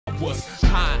was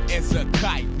high as a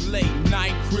kite, late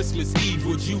night, Christmas Eve,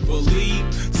 would you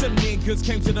believe? Some niggas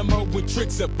came to the mo with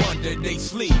tricks up under they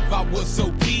sleeve. I was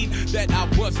so keen that I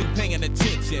wasn't paying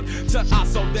attention till I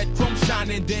saw that chrome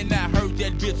shining, then I heard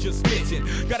that bitch was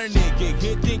bitching. Got a nigga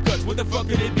hitting cuts, what the fuck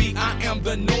could it be? I am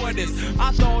the Nordist.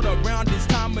 I thought around this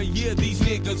time of year these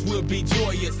niggas will be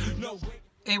joyous. No way.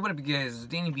 Hey, what up you guys, it's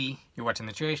Danny B. You're watching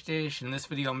the Trash Dash. In this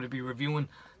video I'm going to be reviewing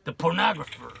The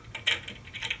Pornographer.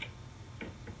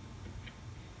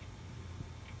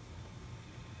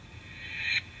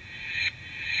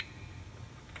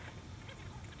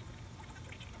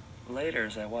 Later,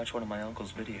 as I watched one of my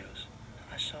uncle's videos,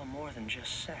 I saw more than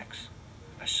just sex.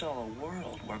 I saw a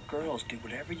world where girls did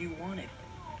whatever you wanted,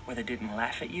 where they didn't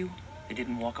laugh at you, they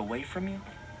didn't walk away from you.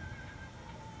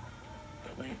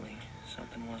 But lately,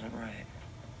 something wasn't right.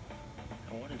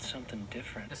 I wanted something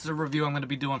different. This is a review I'm going to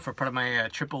be doing for part of my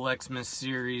XXXmas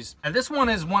series. This one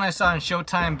is one I saw on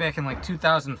Showtime back in like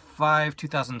 2005,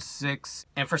 2006.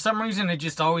 And for some reason, it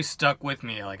just always stuck with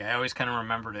me. Like, I always kind of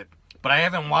remembered it. But I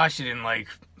haven't watched it in like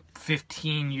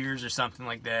 15 years or something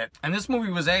like that. And this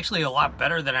movie was actually a lot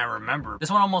better than I remember. This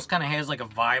one almost kind of has like a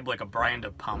vibe like a Brian De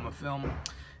Palma film.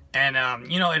 And,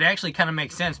 you know, it actually kind of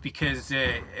makes sense because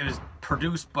it was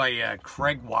produced by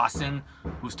Craig Wasson,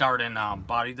 who starred in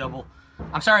Body Double.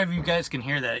 I'm sorry if you guys can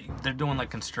hear that. They're doing like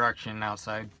construction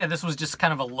outside. Yeah, this was just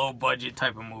kind of a low budget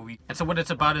type of movie. And so what it's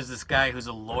about is this guy who's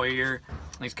a lawyer.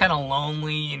 He's kind of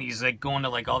lonely and he's like going to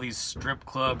like all these strip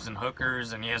clubs and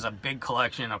hookers, and he has a big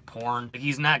collection of porn.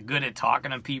 He's not good at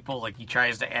talking to people. Like, he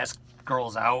tries to ask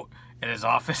girls out at his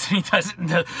office and he does it in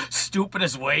the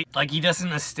stupidest way. Like, he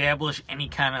doesn't establish any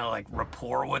kind of like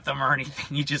rapport with them or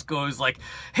anything. He just goes like,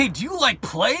 hey, do you like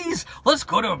plays? Let's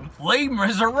go to Les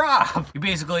Miserables. He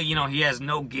basically, you know, he has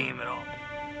no game at all.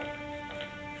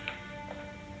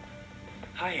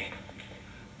 Hi.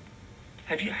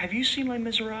 Have you seen Les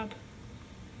Miserables?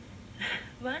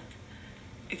 What?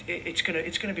 It's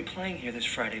gonna be playing here this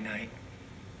Friday night,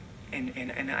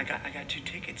 and I got 2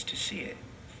 tickets to see it,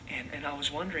 and I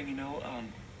was wondering, you know,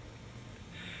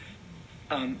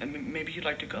 maybe you'd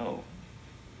like to go.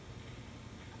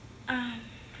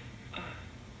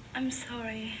 I'm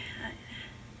sorry.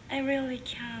 I really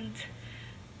can't.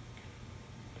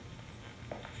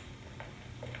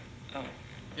 Oh.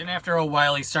 And after a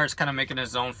while, he starts kind of making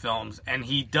his own films, and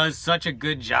he does such a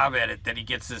good job at it that he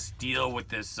gets this deal with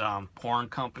this porn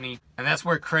company. And that's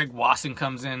where Craig Wasson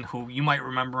comes in, who you might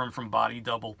remember him from Body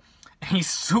Double. And he's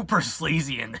super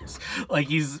sleazy in this. Like,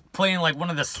 he's playing like one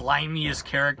of the slimiest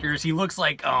characters. He looks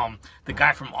like the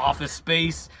guy from Office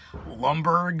Space,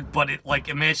 Lumbergh, but like,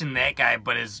 imagine that guy,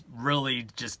 but is really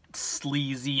just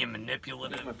sleazy and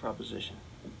manipulative. Here's my proposition.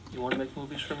 You want to make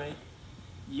movies for me?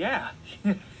 Yeah.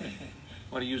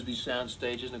 Want to use these sound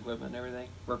stages and equipment and everything?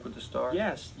 Work with the stars?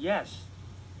 Yes.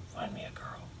 Find me a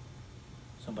girl.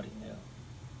 Somebody new.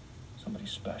 Somebody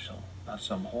special. Not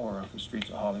some whore off the streets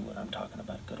of Hollywood. I'm talking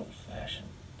about good old-fashioned,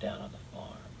 down on the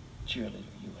farm. Cheerleader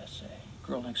USA.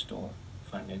 Girl next door.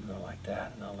 Find me a girl like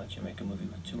that, and I'll let you make a movie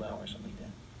with 2 hours of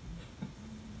lead-in.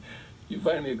 You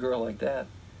find me a girl like that,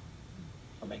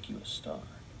 I'll make you a star.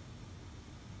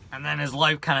 And then his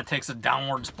life kind of takes a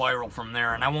downward spiral from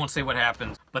there, and I won't say what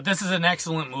happens. But this is an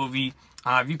excellent movie.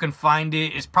 If you can find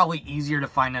it, it's probably easier to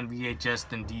find on VHS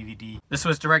than DVD. This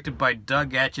was directed by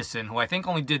Doug Atchison, who I think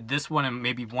only did this one and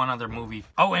maybe one other movie.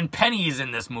 Oh, and Penny is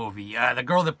in this movie. The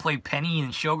girl that played Penny in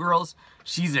Showgirls,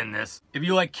 she's in this. If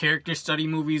you like character study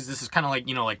movies, this is kind of like,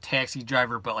 you know, like Taxi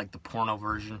Driver, but like the porno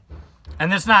version.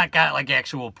 And it's not got like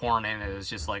actual porn in it. It's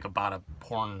just like about a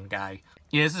porn guy.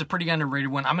 Yeah, this is a pretty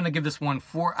underrated one. I'm going to give this one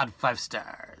 4 out of 5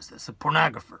 stars. That's The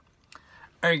Pornographer.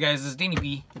 Alright guys, this is Danny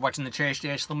B. You're watching the Trash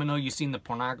Dash. Let me know you've seen The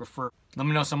Pornographer. Let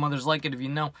me know some others like it if you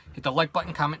know. Hit the like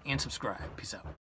button, comment, and subscribe. Peace out.